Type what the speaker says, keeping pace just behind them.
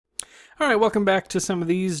All right, welcome back to some of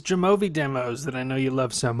these JAMOVI demos that I know you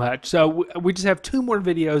love so much. So we just have two more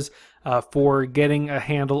videos for getting a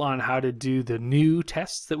handle on how to do the new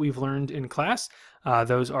tests that we've learned in class.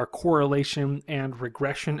 Those are correlation and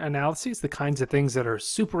regression analyses, the kinds of things that are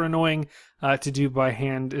super annoying to do by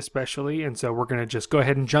hand especially. And so we're going to just go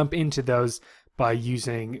ahead and jump into those by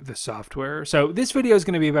using the software. So this video is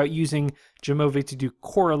going to be about using JAMOVI to do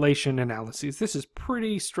correlation analyses. This is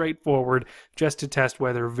pretty straightforward, just to test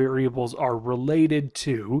whether variables are related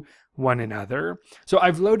to one another. So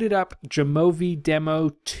I've loaded up JAMOVI demo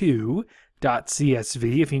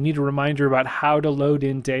 2.csv. If you need a reminder about how to load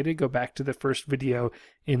in data, go back to the first video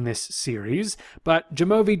in this series. But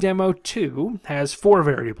JAMOVI demo 2 has 4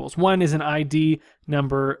 variables. One is an ID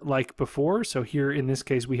number like before. So here in this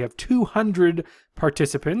case we have 200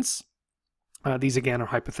 participants. These again are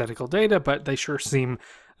hypothetical data, but they sure seem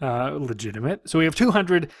legitimate. So we have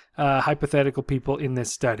 200 hypothetical people in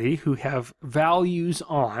this study who have values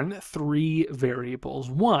on 3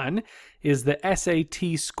 variables. One is the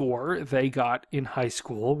SAT score they got in high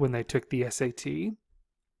school when they took the SAT.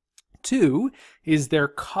 2 is their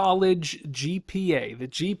college GPA, the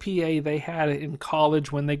GPA they had in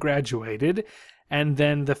college when they graduated. And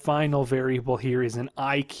then the final variable here is an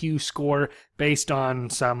IQ score based on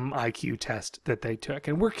some IQ test that they took.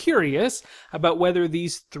 And we're curious about whether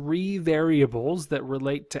these 3 variables that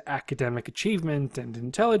relate to academic achievement and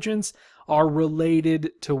intelligence are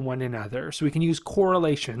related to one another. So we can use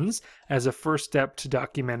correlations as a first step to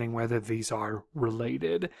documenting whether these are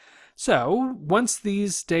related. So once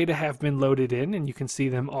these data have been loaded in, and you can see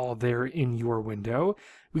them all there in your window,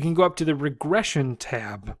 we can go up to the regression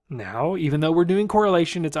tab now. Even though we're doing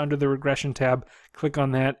correlation, it's under the regression tab. Click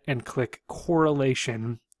on that and click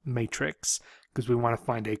correlation matrix, because we want to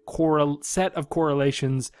find a set of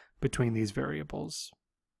correlations between these variables.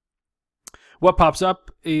 What pops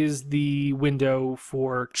up is the window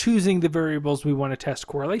for choosing the variables we want to test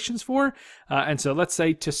correlations for. And so let's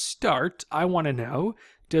say to start, I want to know,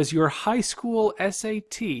 does your high school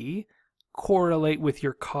SAT correlate with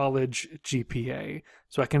your college GPA?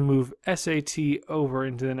 So I can move SAT over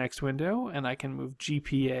into the next window, and I can move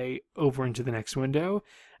GPA over into the next window,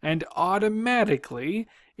 and automatically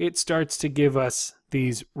it starts to give us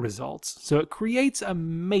these results. So it creates a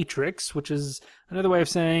matrix, which is another way of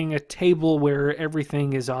saying a table where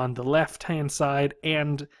everything is on the left-hand side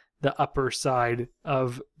and the upper side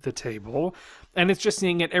of the table. And it's just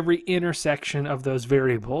seeing at every intersection of those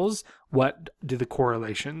variables, what do the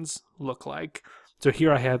correlations look like? So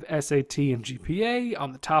here I have SAT and GPA.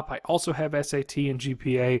 On the top, I also have SAT and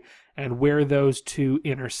GPA. And where those two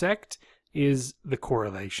intersect is the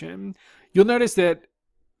correlation. You'll notice that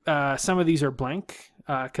some of these are blank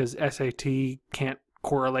because SAT can't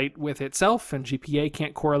correlate with itself and GPA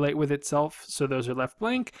can't correlate with itself. So those are left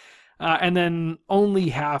blank. And then only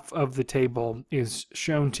half of the table is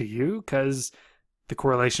shown to you because the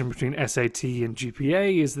correlation between SAT and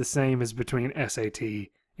GPA is the same as between SAT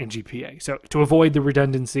and GPA. So to avoid the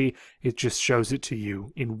redundancy, it just shows it to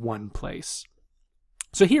you in one place.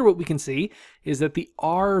 So here what we can see is that the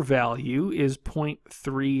R value is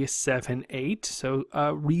 0.378, so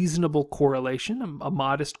a reasonable correlation, a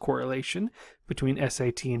modest correlation between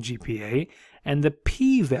SAT and GPA, and the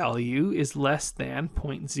P value is less than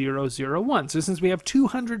 0.001. So since we have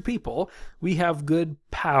 200 people, we have good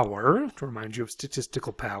power, to remind you of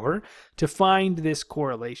statistical power, to find this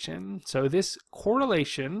correlation. So this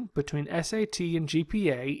correlation between SAT and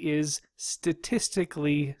GPA is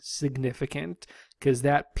statistically significant, because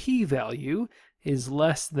that p-value is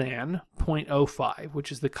less than 0.05,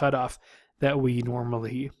 which is the cutoff that we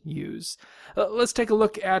normally use. Let's take a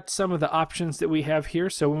look at some of the options that we have here.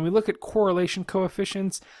 So when we look at correlation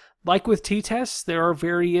coefficients, like with t-tests, there are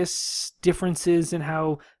various differences in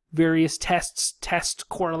how various tests test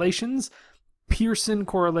correlations. Pearson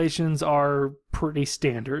correlations are pretty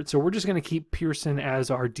standard, so we're just going to keep Pearson as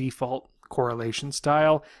our default correlation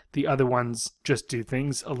style. The other ones just do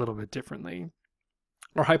things a little bit differently.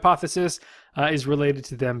 Our hypothesis is related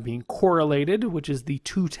to them being correlated, which is the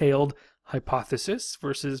two-tailed hypothesis,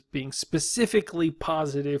 versus being specifically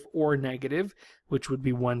positive or negative, which would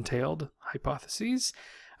be one-tailed hypotheses.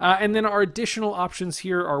 And then our additional options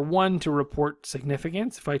here are 1 to report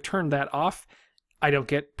significance. If I turn that off, I don't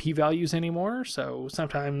get p-values anymore. So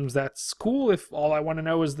sometimes that's cool if all I want to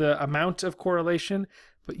know is the amount of correlation,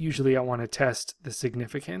 but usually I want to test the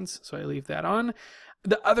significance, so I leave that on.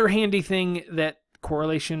 The other handy thing that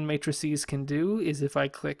correlation matrices can do is if I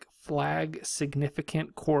click flag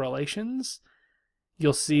significant correlations,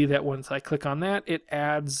 you'll see that once I click on that, it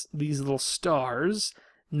adds these little stars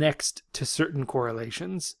next to certain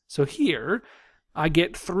correlations. So here, I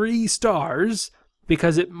get 3 stars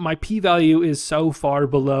because my p-value is so far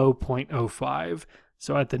below 0.05.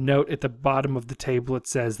 So at the note at the bottom of the table, it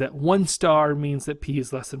says that 1 star means that p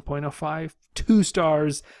is less than 0.05, 2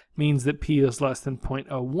 stars means that p is less than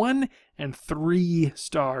 0.01, and 3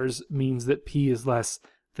 stars means that p is less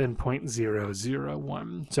than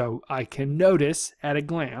 0.001. So I can notice at a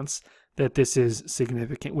glance that this is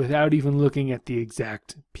significant without even looking at the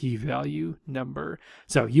exact p-value number.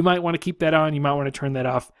 So you might want to keep that on, you might want to turn that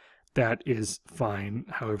off. That is fine,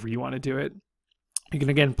 however you want to do it. You can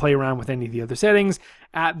again play around with any of the other settings.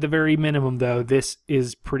 At the very minimum though, this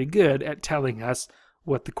is pretty good at telling us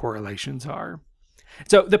what the correlations are.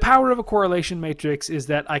 So the power of a correlation matrix is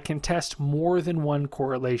that I can test more than one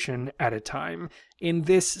correlation at a time. In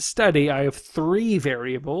this study, I have 3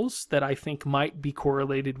 variables that I think might be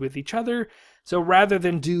correlated with each other. So rather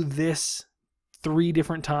than do this 3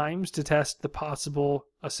 different times to test the possible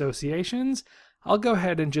associations, I'll go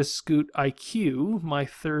ahead and just scoot IQ, my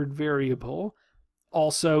 3rd variable,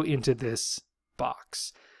 also into this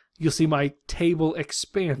box. You'll see my table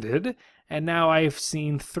expanded, and now I've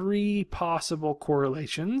seen 3 possible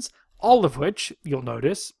correlations, all of which, you'll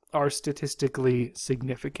notice, are statistically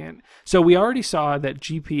significant. So we already saw that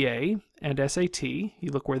GPA and SAT,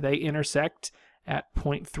 you look where they intersect at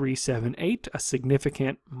 0.378, a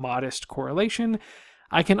significant modest correlation.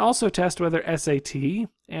 I can also test whether SAT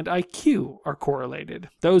and IQ are correlated.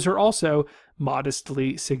 Those are also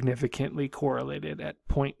modestly significantly correlated at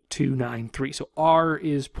 0.293. So R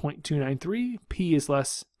is 0.293, P is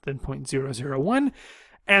less than 0.001.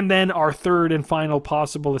 And then our 3rd and final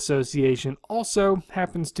possible association also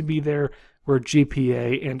happens to be there, where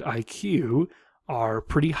GPA and IQ are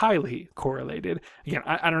pretty highly correlated. Again,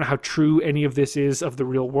 I don't know how true any of this is of the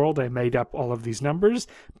real world. I made up all of these numbers,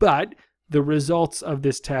 but the results of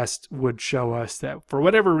this test would show us that for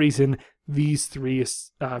whatever reason, these 3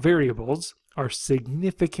 variables are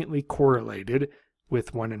significantly correlated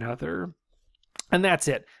with one another. And that's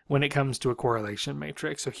it when it comes to a correlation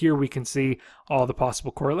matrix. So here we can see all the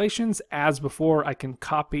possible correlations. As before, I can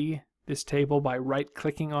copy this table by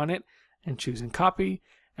right-clicking on it and choosing copy,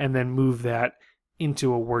 and then move that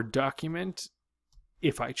into a Word document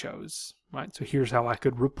if I chose. Right? So here's how I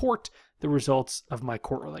could report the results of my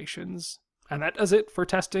correlations. And that does it for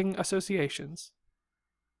testing associations.